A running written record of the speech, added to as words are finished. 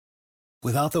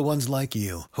Without the ones like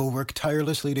you, who work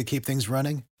tirelessly to keep things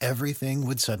running, everything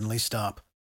would suddenly stop.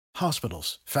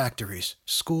 Hospitals, factories,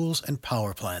 schools, and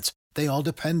power plants, they all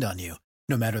depend on you.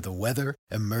 No matter the weather,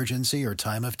 emergency, or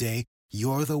time of day,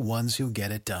 you're the ones who get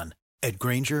it done. At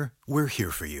Grainger, we're here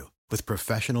for you with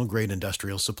professional-grade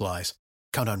industrial supplies.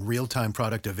 Count on real-time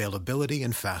product availability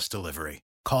and fast delivery.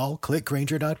 Call,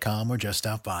 clickgrainger.com, or just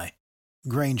stop by.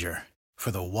 Grainger, for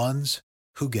the ones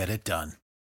who get it done.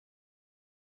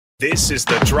 This is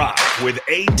The Drive with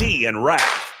AD and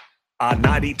Raph on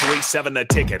 93.7 The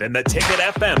Ticket and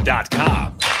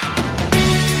theticketfm.com.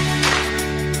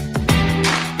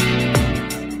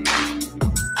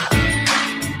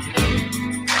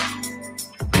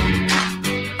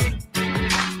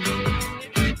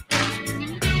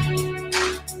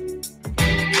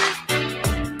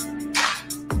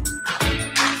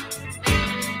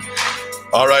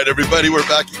 All right, everybody, we're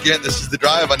back again. This is The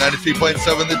Drive on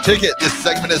 93.7 The Ticket. This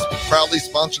segment is proudly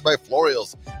sponsored by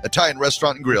Florial's Italian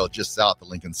Restaurant and Grill, just south of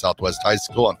Lincoln Southwest High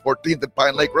School on 14th and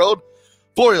Pine Lake Road.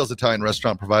 Florial's Italian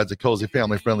Restaurant provides a cozy,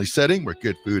 family-friendly setting where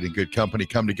good food and good company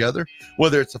come together.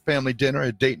 Whether it's a family dinner,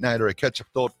 a date night, or a catch-up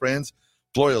with old friends,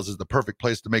 Florial's is the perfect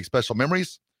place to make special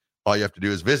memories. All you have to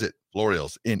do is visit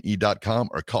FlorialsNE.com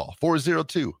or call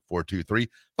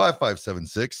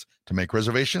 402-423-5576 to make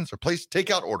reservations or place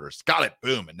takeout orders. Got it.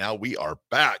 Boom. And now we are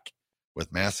back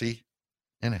with Massey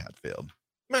and Hatfield.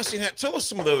 Massey, tell us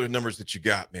some of the other numbers that you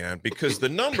got, man, because the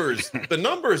numbers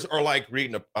are like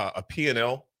reading a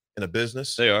P&L in a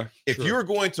business. They are. If you're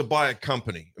going to buy a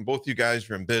company, and both you guys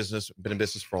are in business, been in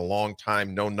business for a long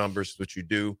time, know numbers is what you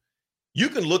do, you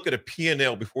can look at a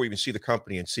P&L before you even see the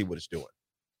company and see what it's doing.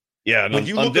 Yeah, and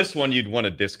on this one, you'd want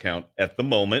a discount at the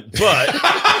moment, but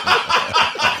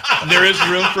there is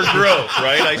room for growth,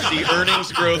 right? I see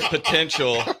earnings growth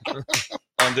potential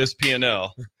on this P&L.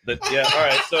 All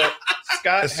right, so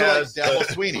Scott it's has... like Dabble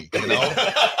Sweeney, you know?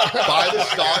 Buy the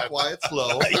stock while it's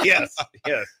low. Yes.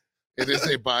 It is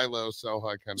a buy low, sell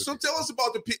high kind of So thing. tell us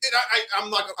about the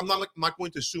I'm not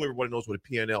going to assume everybody knows what a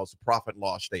P&L is, a profit and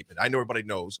loss statement. I know everybody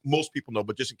knows. Most people know,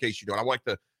 but just in case you don't, I like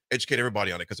to educate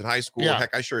everybody on it because in high school,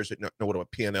 heck, I sure didn't know what a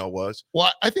P&L was.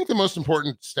 Well, I think the most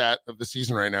important stat of the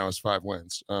season right now is 5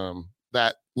 wins.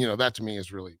 That to me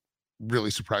is really,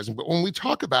 really surprising. But when we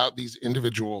talk about these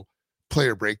individual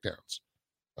player breakdowns,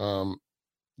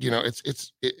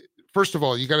 it's first of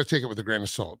all, you got to take it with a grain of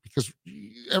salt because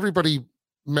everybody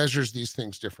measures these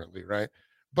things differently, right?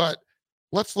 But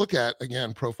let's look at,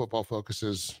 again, Pro Football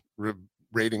Focus's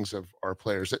ratings of our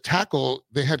players. At tackle,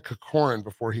 they had Kokorin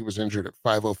before he was injured at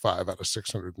 505 out of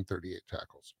 638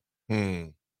 tackles.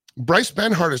 Bryce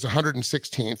Benhart is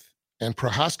 116th, and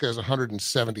Prohaska is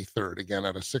 173rd, again,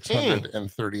 out of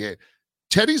 638.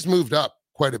 Teddy's moved up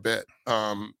quite a bit.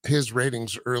 His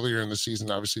ratings earlier in the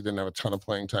season obviously didn't have a ton of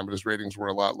playing time, but his ratings were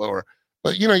a lot lower.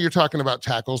 But, you're talking about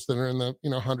tackles that are in the,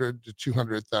 100 to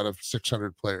 200th out of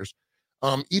 600 players.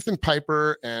 Ethan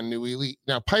Piper and New Ely.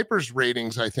 Now, Piper's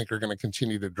ratings, I think, are going to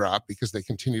continue to drop because they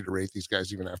continue to rate these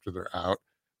guys even after they're out.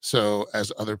 So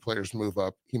as other players move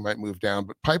up, he might move down.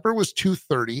 But Piper was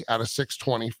 230 out of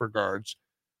 620 for guards.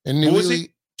 And New Ely,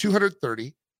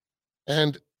 230.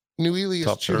 And New Ely is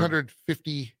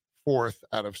 254th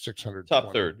out of 600.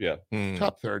 Top third, yeah.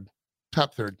 Top third.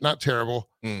 Not terrible.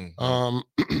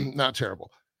 Not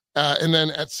terrible. And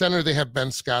then at center, they have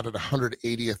Ben Scott at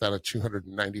 180th out of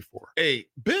 294. Hey,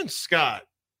 Ben Scott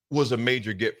was a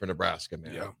major get for Nebraska,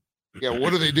 man. Yeah. What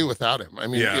do they do without him? I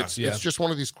mean, it's just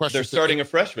one of these questions. They're starting a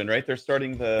freshman, right? They're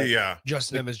starting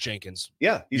Justin Evans Jenkins.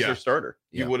 Yeah, he's their starter.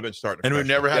 He would have been starting. And we've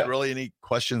never had really any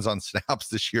questions on snaps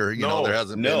this year. There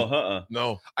hasn't been.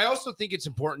 No. I also think it's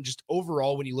important just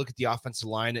overall when you look at the offensive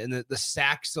line and the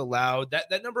sacks allowed,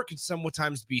 that number can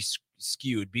sometimes be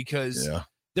skewed because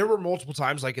there were multiple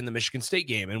times like in the Michigan State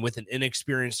game and with an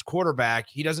inexperienced quarterback,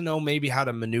 he doesn't know maybe how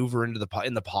to maneuver in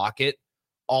the pocket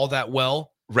all that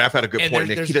well. Raph had a good point,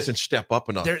 Nick. He doesn't step up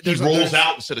enough. He rolls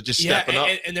out instead of just stepping up.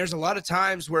 And there's a lot of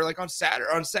times where, like on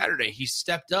Saturday, he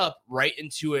stepped up right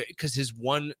into it because his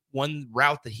one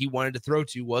route that he wanted to throw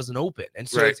to wasn't open. And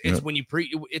so it's when you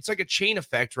it's like a chain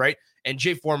effect, right? And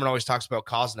Jay Foreman always talks about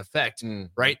cause and effect,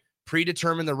 right?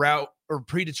 Predetermine the route or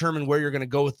predetermine where you're going to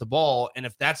go with the ball. And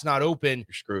if that's not open,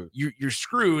 you're screwed. You're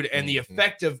screwed. And the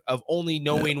effect of only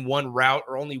knowing one route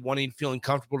or only feeling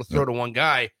comfortable to throw to one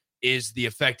guy is the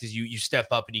effect is you step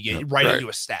up and you get right into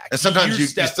a stack. And sometimes you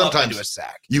step up into a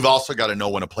sack. You've also got to know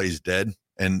when a play is dead.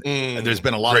 And there's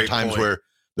been a lot of times where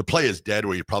the play is dead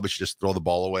where you probably should just throw the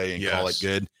ball away and call it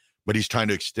good. But he's trying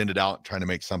to extend it out, trying to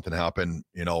make something happen,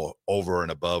 over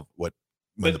and above what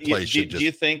when the play should do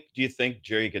you think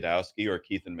Jerry Godowski or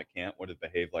Keithan McCant would have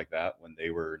behaved like that when they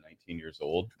were 19 years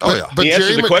old? Oh yeah. But the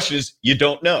answer to the question is you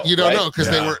don't know. You don't know because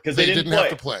they didn't have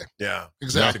to play. play. Yeah,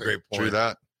 exactly. That's a great point. True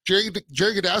that. Jerry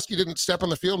Godowski didn't step on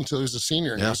the field until he was a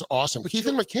senior, and he was awesome.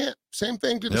 Keithan McCant, same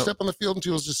thing, didn't step on the field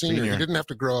until he was a senior. He didn't have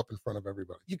to grow up in front of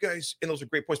everybody. You guys, and those are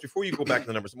great points. Before you go back to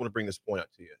the numbers, I want to bring this point out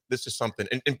to you. This is something,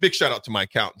 and big shout out to my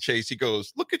accountant, Chase. He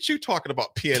goes, look at you talking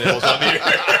about P&Ls on the air.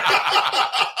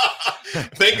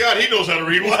 Thank God he knows how to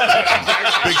read one.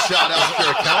 Big shout out to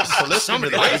your accountant for listening to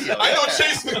the radio. I know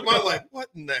Chase in my life. What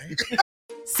in the heck?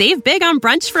 Save big on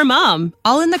brunch for mom,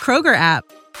 all in the Kroger app.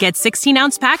 Get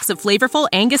 16-ounce packs of flavorful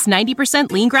Angus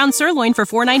 90% lean ground sirloin for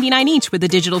 $4.99 each with a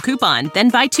digital coupon. Then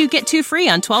buy 2, get 2 free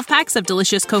on 12 packs of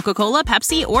delicious Coca-Cola,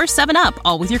 Pepsi, or 7-Up,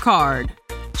 all with your card.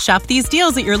 Shop these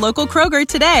deals at your local Kroger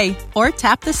today, or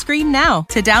tap the screen now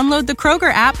to download the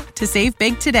Kroger app to save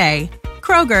big today.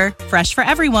 Kroger, fresh for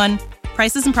everyone.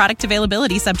 Prices and product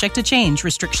availability subject to change.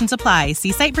 Restrictions apply.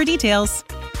 See site for details.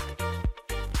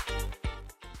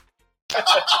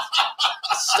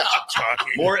 Stop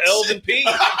talking. More L than P.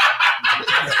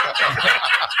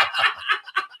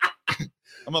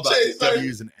 I'm about Chase,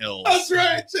 W's and L's. That's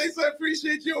right, Chase. I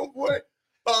appreciate you, old boy.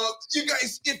 You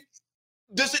guys,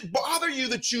 does it bother you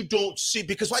that you don't see?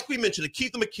 Because, like we mentioned, a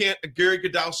Keithan McCant, a Gary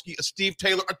Godowski, a Steve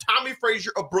Taylor, a Tommy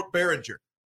Frazier, a Brooke Behringer.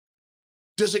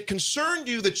 Does it concern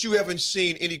you that you haven't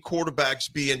seen any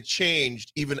quarterbacks being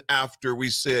changed even after we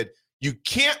said you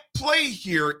can't play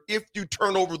here if you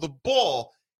turn over the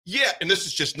ball? Yeah, and this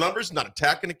is just numbers, not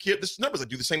attacking the kid. This is numbers. I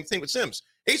do the same thing with Sims.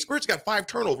 A-Squared's got 5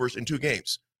 turnovers in 2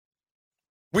 games.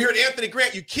 We heard Anthony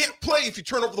Grant, you can't play if you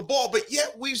turn over the ball, but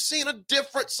yet we've seen a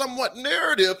different somewhat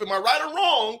narrative, am I right or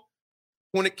wrong,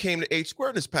 when it came to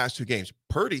A-Squared in his past 2 games.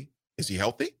 Purdy, is he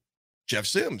healthy? Jeff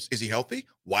Sims, is he healthy?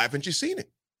 Why haven't you seen it?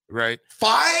 Right.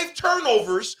 5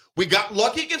 turnovers. We got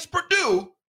lucky against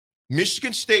Purdue.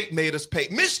 Michigan State made us pay.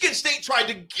 Michigan State tried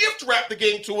to gift wrap the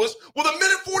game to us with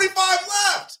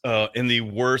 1:45 left. In the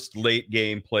worst late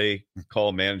game play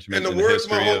call management. And the words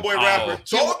of my homeboy rapper.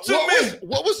 Talk to me.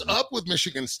 What was up with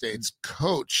Michigan State's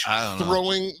coach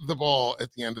throwing the ball at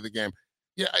the end of the game?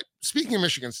 Yeah, speaking of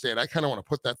Michigan State, I kind of want to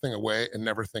put that thing away and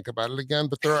never think about it again.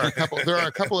 But there are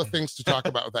a couple of things to talk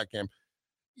about with that game.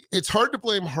 It's hard to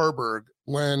blame Harburg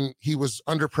when he was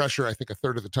under pressure, I think a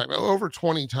third of the time. Over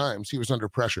 20 times he was under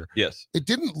pressure. Yes. It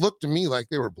didn't look to me like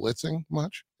they were blitzing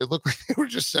much. It looked like they were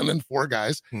just sending 4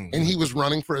 guys, and he was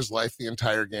running for his life the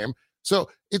entire game. So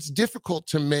it's difficult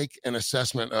to make an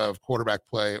assessment of quarterback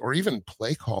play or even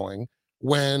play calling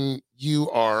when you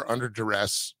are under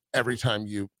duress every time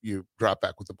you drop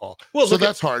back with the ball. Well, so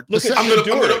that's hard. I'm going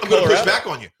to push back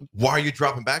on you. Why are you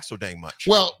dropping back so dang much?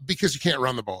 Well, because you can't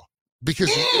run the ball. Because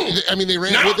they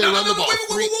ran the ball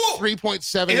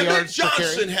 3.7 yards per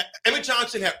carry. Emmett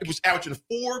Johnson was averaging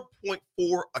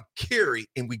 4.4 a carry,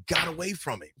 and we got away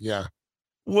from it. Yeah.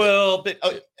 Well, but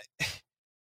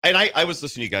and I was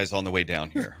listening to you guys on the way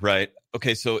down here, right?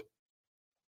 Okay, so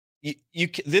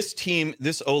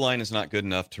this O-line is not good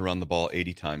enough to run the ball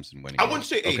 80 times and win. I wouldn't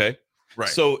say 80. Okay, right.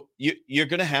 So you're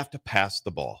going to have to pass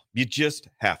the ball. You just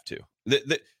have to.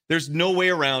 There's no way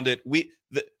around it.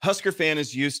 The Husker fan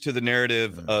is used to the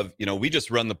narrative of, we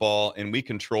just run the ball and we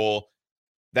control.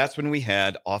 That's when we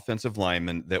had offensive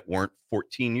linemen that weren't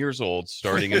 14 years old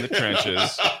starting in the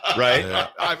trenches, right? Yeah.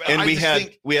 And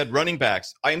we had running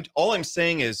backs. All I'm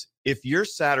saying is if you're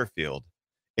Satterfield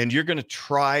and you're going to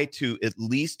try to at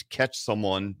least catch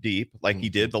someone deep like he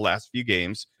did the last few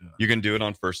games, you're going to do it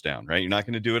on first down, right? You're not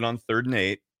going to do it on 3rd and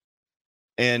 8.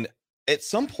 And at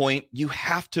some point, you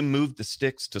have to move the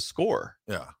sticks to score.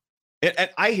 Yeah.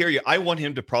 And I hear you. I want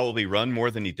him to probably run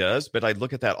more than he does, but I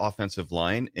look at that offensive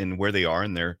line and where they are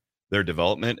in their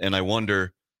development, and I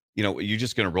wonder, are you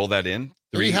just going to roll that in?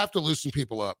 You have to loosen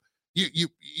people up.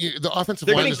 The offensive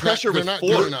line is pressure with 4.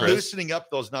 Loosening up,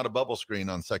 though, is not a bubble screen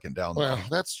on 2nd down. Well,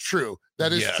 that's true.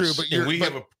 That is true. But we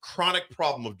have a chronic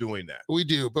problem of doing that. We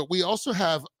do, but we also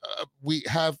have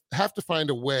have to find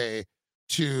a way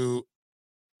to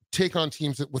take on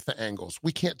teams with the angles.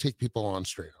 We can't take people on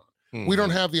straight on. We don't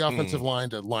have the offensive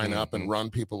line to line up and run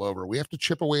people over. We have to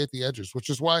chip away at the edges, which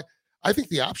is why I think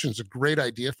the option is a great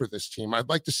idea for this team. I'd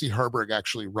like to see Harburg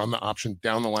actually run the option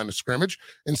down the line of scrimmage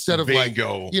instead of taking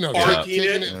it. I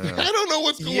don't know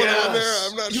what's going on there.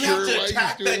 I'm not sure. You have to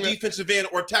attack that defensive end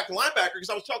or attack the linebacker, because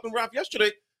I was talking to Ralph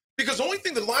yesterday. Because the only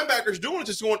thing the linebacker is doing is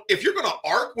just going, if you're going to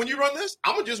arc when you run this,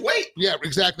 I'm going to just wait. Yeah,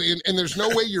 exactly. And there's no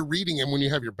way you're reading him when you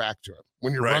have your back to him,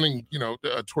 when you're running,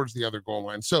 towards the other goal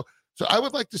line. So I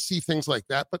would like to see things like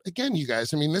that. But again, you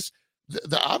guys,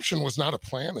 the option was not a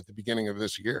plan at the beginning of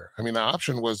this year. I mean, the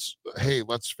option was, hey,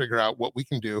 let's figure out what we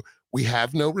can do. We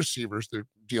have no receivers. They're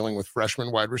dealing with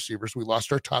freshman wide receivers. We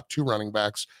lost our top 2 running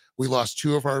backs. We lost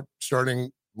 2 of our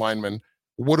starting linemen.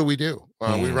 What do? We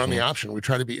run the option. We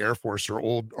try to be Air Force or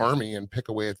old Army and pick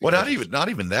away at the edges. not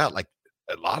even that. Like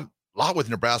a lot with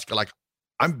Nebraska. Like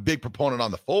I'm a big proponent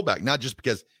on the fullback, not just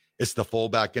because it's the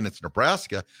fullback and it's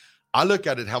Nebraska. I look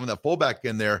at it having that fullback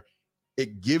in there.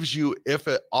 It gives you, if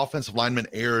an offensive lineman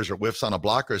errs or whiffs on a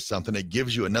block or something, it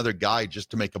gives you another guy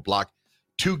just to make a block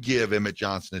to give Emmett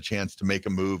Johnson a chance to make a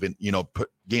move and,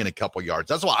 gain a couple yards.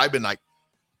 That's why I've been like,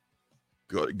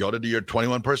 go to your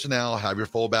 21 personnel, have your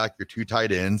fullback, your 2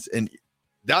 tight ends. And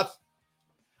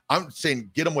I'm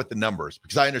saying get them with the numbers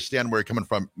because I understand where you're coming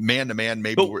from. Man to man,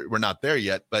 maybe we're not there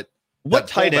yet, but what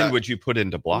tight end would you put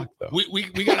into block though? We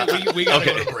gotta go to break. We gotta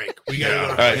go to break.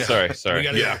 All right, sorry.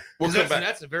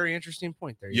 That's a very interesting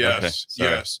point there. Yes.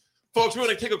 Folks, we're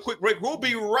going to take a quick break. We'll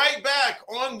be right back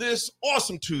on this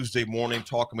awesome Tuesday morning,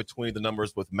 talking between the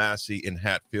numbers with Massey and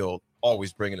Hatfield,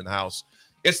 always bringing in the house.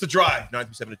 It's The Drive,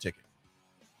 927 The Ticket.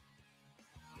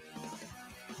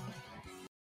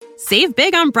 Save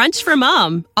big on brunch for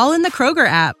mom, all in the Kroger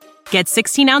app. Get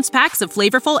 16-ounce packs of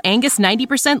flavorful Angus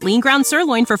 90% lean ground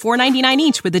sirloin for $4.99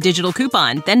 each with a digital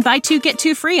coupon. Then buy 2, get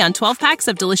 2 free on 12 packs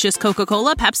of delicious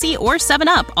Coca-Cola, Pepsi, or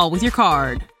 7-Up, all with your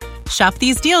card. Shop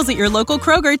these deals at your local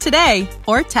Kroger today,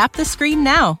 or tap the screen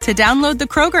now to download the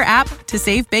Kroger app to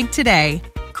save big today.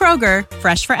 Kroger,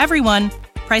 fresh for everyone.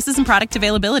 Prices and product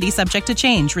availability subject to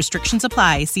change. Restrictions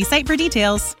apply. See site for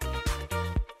details.